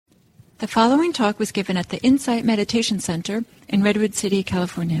The following talk was given at the Insight Meditation Center in Redwood City,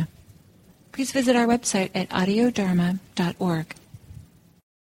 California. Please visit our website at audiodharma.org.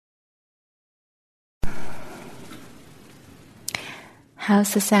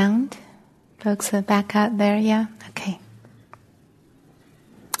 How's the sound? Folks are back out there, yeah? Okay.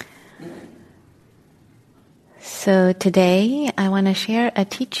 So today I want to share a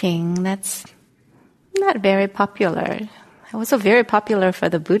teaching that's not very popular. It was very popular for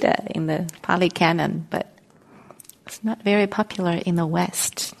the Buddha in the Pali Canon, but it's not very popular in the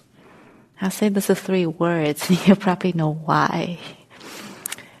West. I'll say this is 3 words, and you probably know why.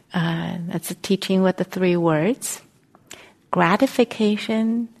 That's a teaching with the 3 words: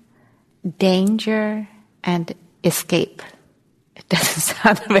 gratification, danger, and escape. It doesn't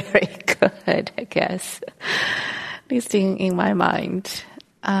sound very good, I guess. At least in my mind.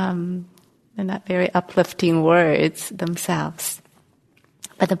 They're not very uplifting words themselves.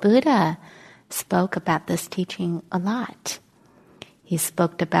 But the Buddha spoke about this teaching a lot. He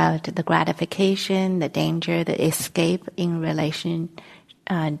spoke about the gratification, the danger, the escape in relation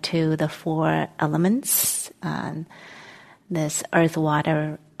to the 4 elements. This earth,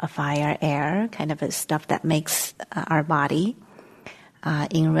 water, fire, air, kind of a stuff that makes our body.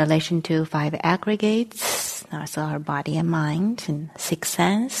 In relation to 5 aggregates, so our body and mind, and 6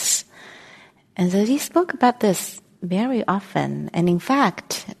 sense. And so he spoke about this very often. And in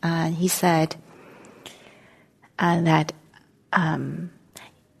fact, he said that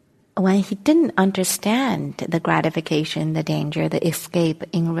when he didn't understand the gratification, the danger, the escape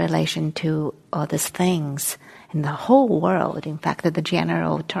in relation to all these things, in the whole world, in fact, the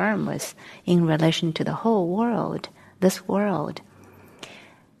general term was in relation to the whole world, this world,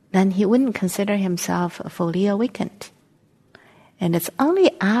 then he wouldn't consider himself fully awakened. And it's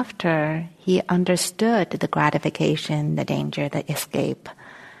only after he understood the gratification, the danger, the escape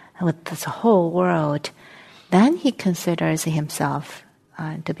with this whole world, then he considers himself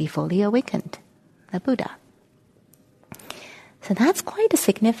to be fully awakened, the Buddha. So that's quite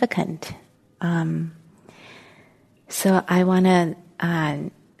significant. So I want to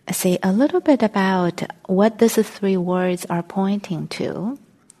say a little bit about what these 3 words are pointing to,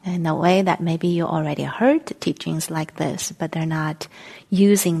 in a way that maybe you already heard teachings like this, but they're not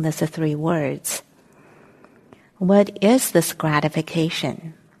using these 3 words. What is this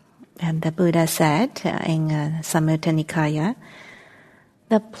gratification? And the Buddha said in Samyutta Nikaya,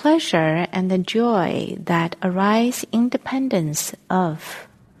 the pleasure and the joy that arise independence of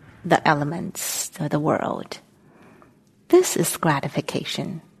the elements of the world. This is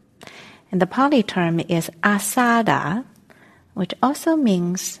gratification. And the Pali term is asada, which also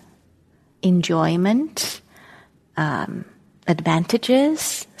means enjoyment,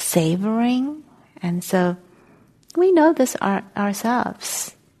 advantages, savoring. And so we know this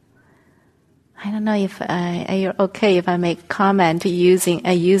ourselves. I don't know if you're okay if I make comment using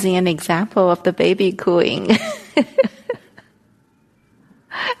an example of the baby cooing.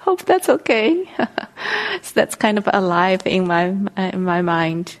 Hope that's okay. So that's kind of alive in my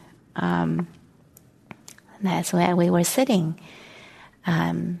mind. That's where we were sitting.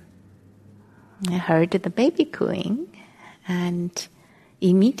 I heard the baby cooing, and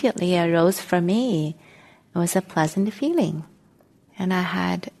immediately arose for me. It was a pleasant feeling, and I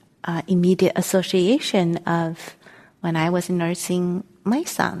had immediate association of when I was nursing my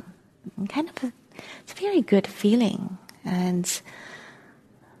son. It's a very good feeling, and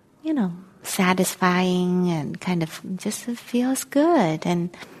satisfying, and kind of just feels good,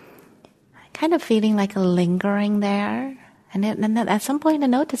 and kind of feeling like a lingering there. And then at some point I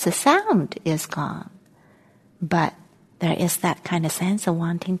notice the sound is gone. But there is that kind of sense of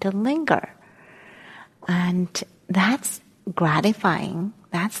wanting to linger. And that's gratifying.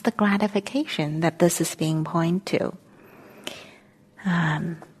 That's the gratification that this is being pointed to.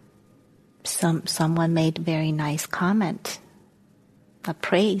 Someone made a very nice comment, a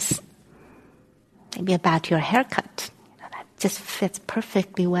praise, maybe about your haircut. That just fits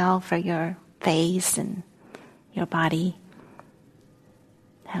perfectly well for your face and your body.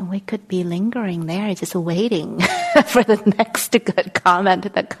 And we could be lingering there, just waiting for the next good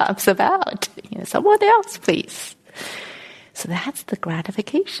comment that comes about. Someone else, please. So that's the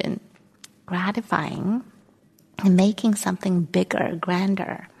gratification. Gratifying and making something bigger,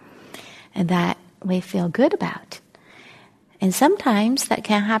 grander, and that we feel good about. And sometimes that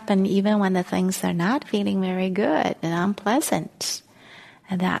can happen even when the things are not feeling very good and unpleasant.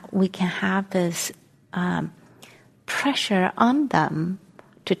 And that we can have this pressure on them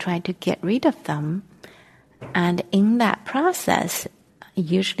to try to get rid of them. And in that process,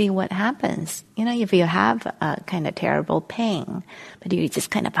 usually what happens, if you have a kind of terrible pain, but you're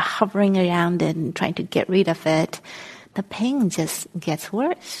just kind of hovering around it and trying to get rid of it, the pain just gets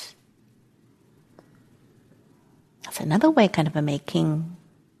worse. That's another way kind of making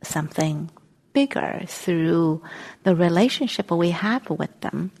something bigger through the relationship we have with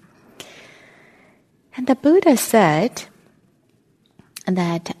them. And the Buddha said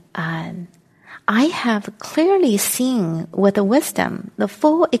that I have clearly seen with wisdom the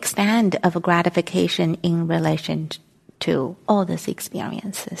full extent of gratification in relation to all these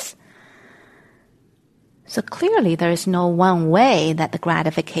experiences. So clearly there is no one way that the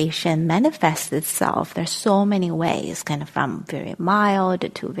gratification manifests itself. There's so many ways, kind of from very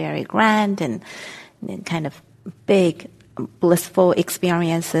mild to very grand and kind of big blissful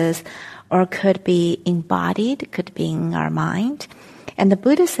experiences, or could be embodied, could be in our mind. And the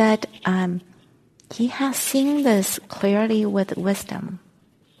Buddha said he has seen this clearly with wisdom.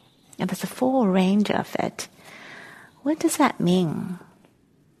 And there's a full range of it. What does that mean?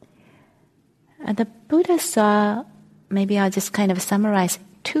 The Buddha saw, maybe I'll just kind of summarize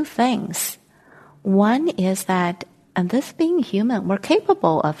two things. One is that, this being human, we're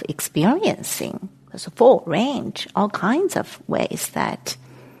capable of experiencing. There's a full range, all kinds of ways that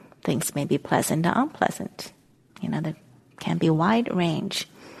things may be pleasant or unpleasant. There can be wide range.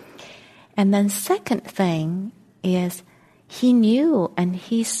 And then second thing is he knew and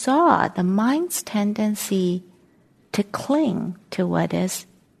he saw the mind's tendency to cling to what is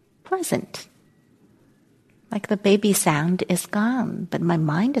pleasant. Like the baby sound is gone, but my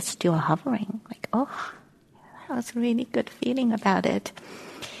mind is still hovering. Like, oh, that was a really good feeling about it.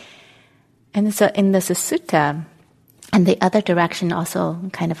 And so in the sutta, and the other direction also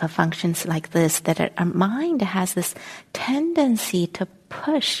kind of functions like this, that our mind has this tendency to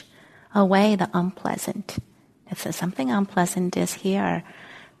push away the unpleasant. If something unpleasant is here,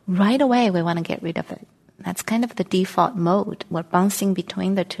 right away we want to get rid of it. That's kind of the default mode. We're bouncing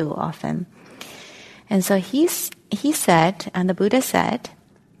between the two often. And so he said, and the Buddha said,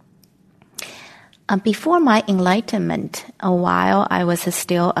 before my enlightenment, while I was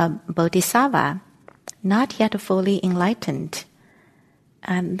still a bodhisattva, not yet fully enlightened,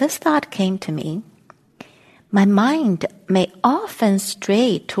 this thought came to me. My mind may often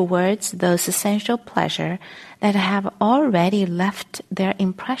stray towards those essential pleasures that have already left their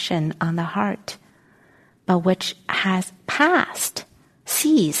impression on the heart, but which has passed,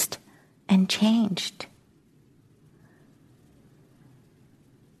 ceased, and changed.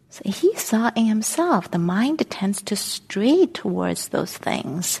 So he saw in himself the mind tends to stray towards those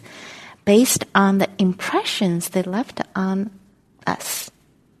things based on the impressions they left on us.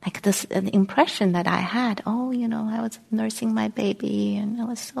 Like this the impression that I had, I was nursing my baby and it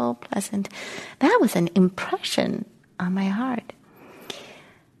was so pleasant. That was an impression on my heart.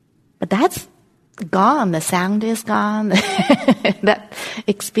 But that's gone. The sound is gone. That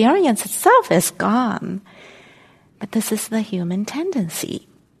experience itself is gone. But this is the human tendency.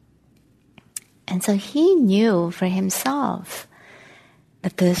 And so he knew for himself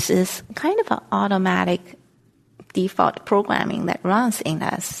that this is kind of an automatic default programming that runs in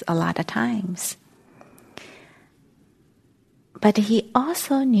us a lot of times. But he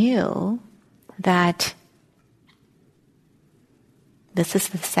also knew that this is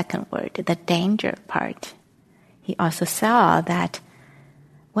the second word, the danger part. He also saw that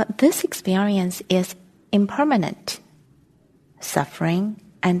what this experience is impermanent, suffering,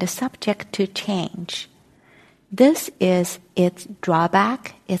 and subject to change. This is its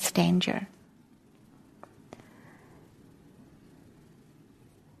drawback, its danger.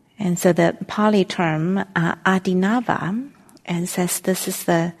 And so the Pali term adinava, and says this is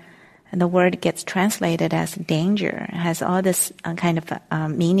the word gets translated as danger. It has all this kind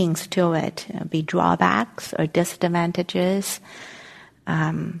of meanings to it. Be drawbacks or disadvantages.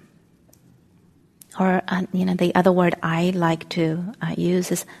 Or the other word I like to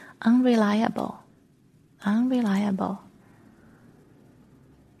use is unreliable. Unreliable.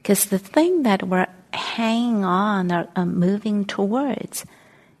 Because the thing that we're hanging on or moving towards,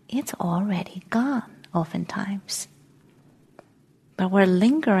 it's already gone oftentimes. But we're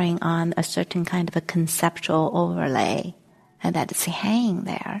lingering on a certain kind of a conceptual overlay and that it's hanging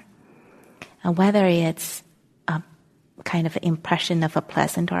there. And whether it's a kind of impression of a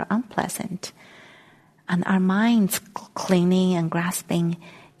pleasant or unpleasant, and our mind's clinging and grasping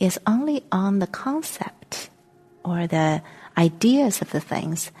is only on the concept or the ideas of the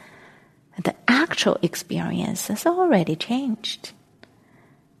things. The actual experience has already changed.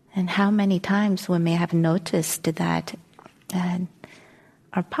 And how many times we may have noticed that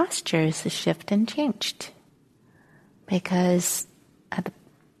our postures shift and changed because at the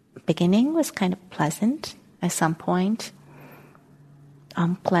beginning was kind of pleasant. At some point,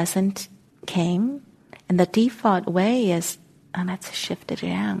 unpleasant came. And the default way is, let's shift it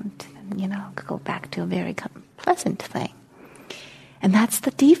around and, go back to a very pleasant thing. And that's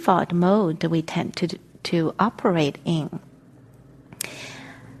the default mode that we tend to operate in.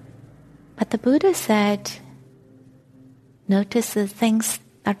 But the Buddha said, notice that things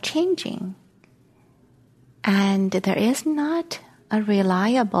are changing. And there is not a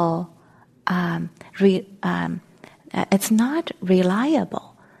reliable, it's not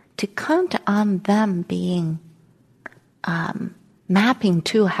reliable to count on them being mapping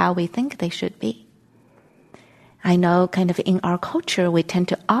to how we think they should be. I know kind of in our culture, we tend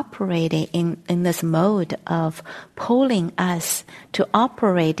to operate in this mode of pulling us to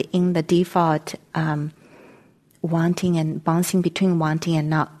operate in the default wanting and bouncing between wanting and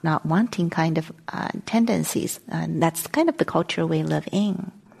not wanting kind of tendencies. And that's kind of the culture we live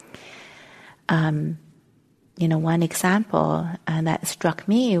in. One example that struck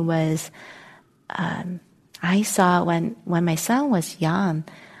me was I saw when my son was young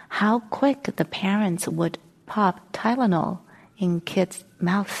how quick the parents would pop Tylenol in kids'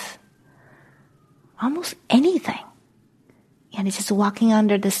 mouths. Almost anything. And it's just walking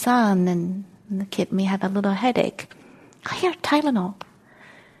under the sun and the kid may have a little headache. Here, Tylenol.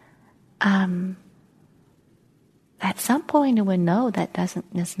 At some point we will know that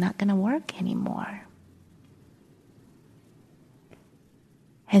it's not going to work anymore.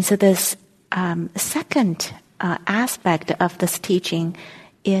 And so this second aspect of this teaching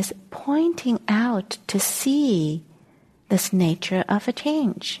is pointing out to see this nature of a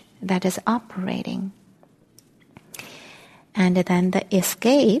change that is operating. And then the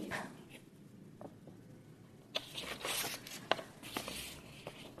escape,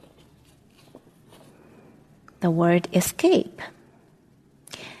 the word escape,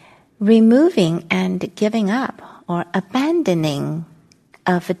 removing and giving up or abandoning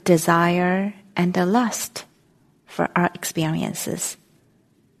of a desire and a lust for our experiences.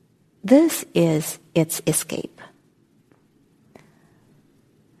 This is its escape.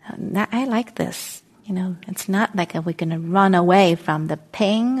 I like this. It's not like we're going to run away from the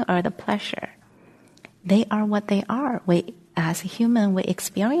pain or the pleasure. They are what they are. As a human, we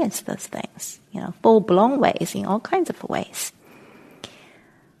experience those things, full-blown ways, in all kinds of ways.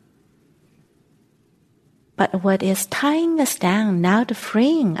 But what is tying us down now to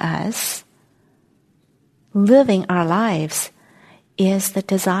freeing us, living our lives, is the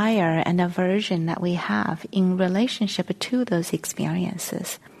desire and aversion that we have in relationship to those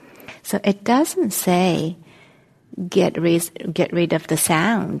experiences. So it doesn't say get rid of the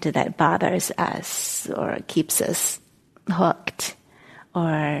sound that bothers us or keeps us hooked,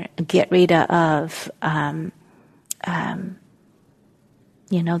 or get rid of the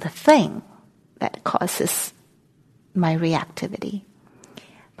thing that causes my reactivity.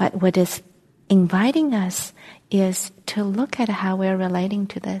 But what is inviting us is to look at how we're relating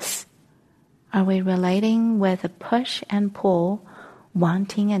to this. Are we relating with a push and pull,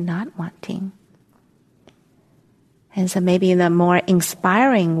 wanting and not wanting? And so maybe the more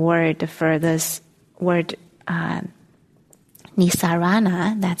inspiring word for this word,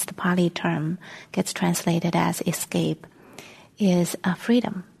 nisarana, that's the Pali term, gets translated as escape, is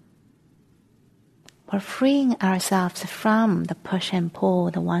freedom. We're freeing ourselves from the push and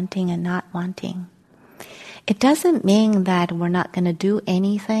pull, the wanting and not wanting. It doesn't mean that we're not going to do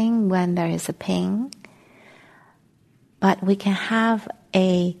anything when there is a pain, but we can have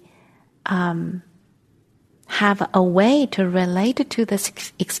a way to relate to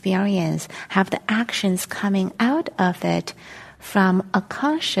this experience, have the actions coming out of it from a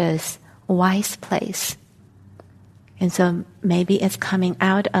conscious, wise place. And so maybe it's coming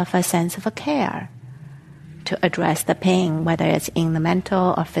out of a sense of a care to address the pain, whether it's in the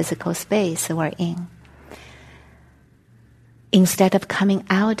mental or physical space we're in, instead of coming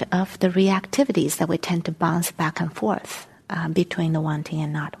out of the reactivities that we tend to bounce back and forth between the wanting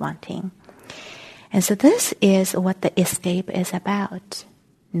and not wanting. And so this is what the escape is about,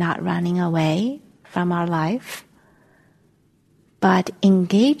 not running away from our life, but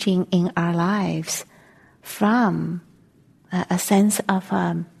engaging in our lives from a sense of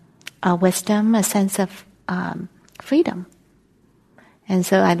a wisdom, a sense of freedom. And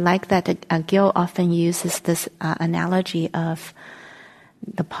so I like that Gil often uses this analogy of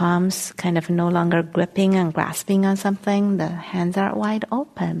the palms kind of no longer gripping and grasping on something. The hands are wide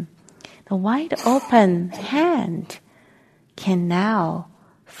open. The wide open hand can now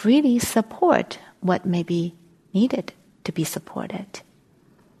freely support what may be needed to be supported.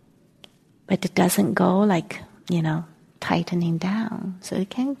 But it doesn't go like, tightening down. So it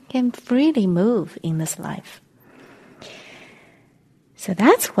can freely move in this life. So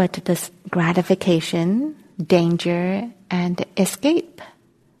that's what this gratification, danger, and escape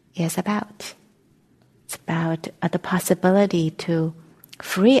is about. It's about the possibility to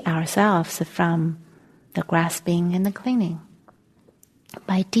free ourselves from the grasping and the clinging.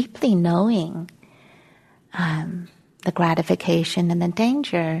 By deeply knowing the gratification and the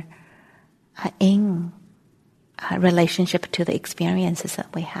danger in relationship to the experiences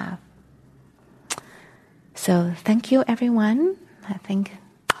that we have. So thank you, everyone. I think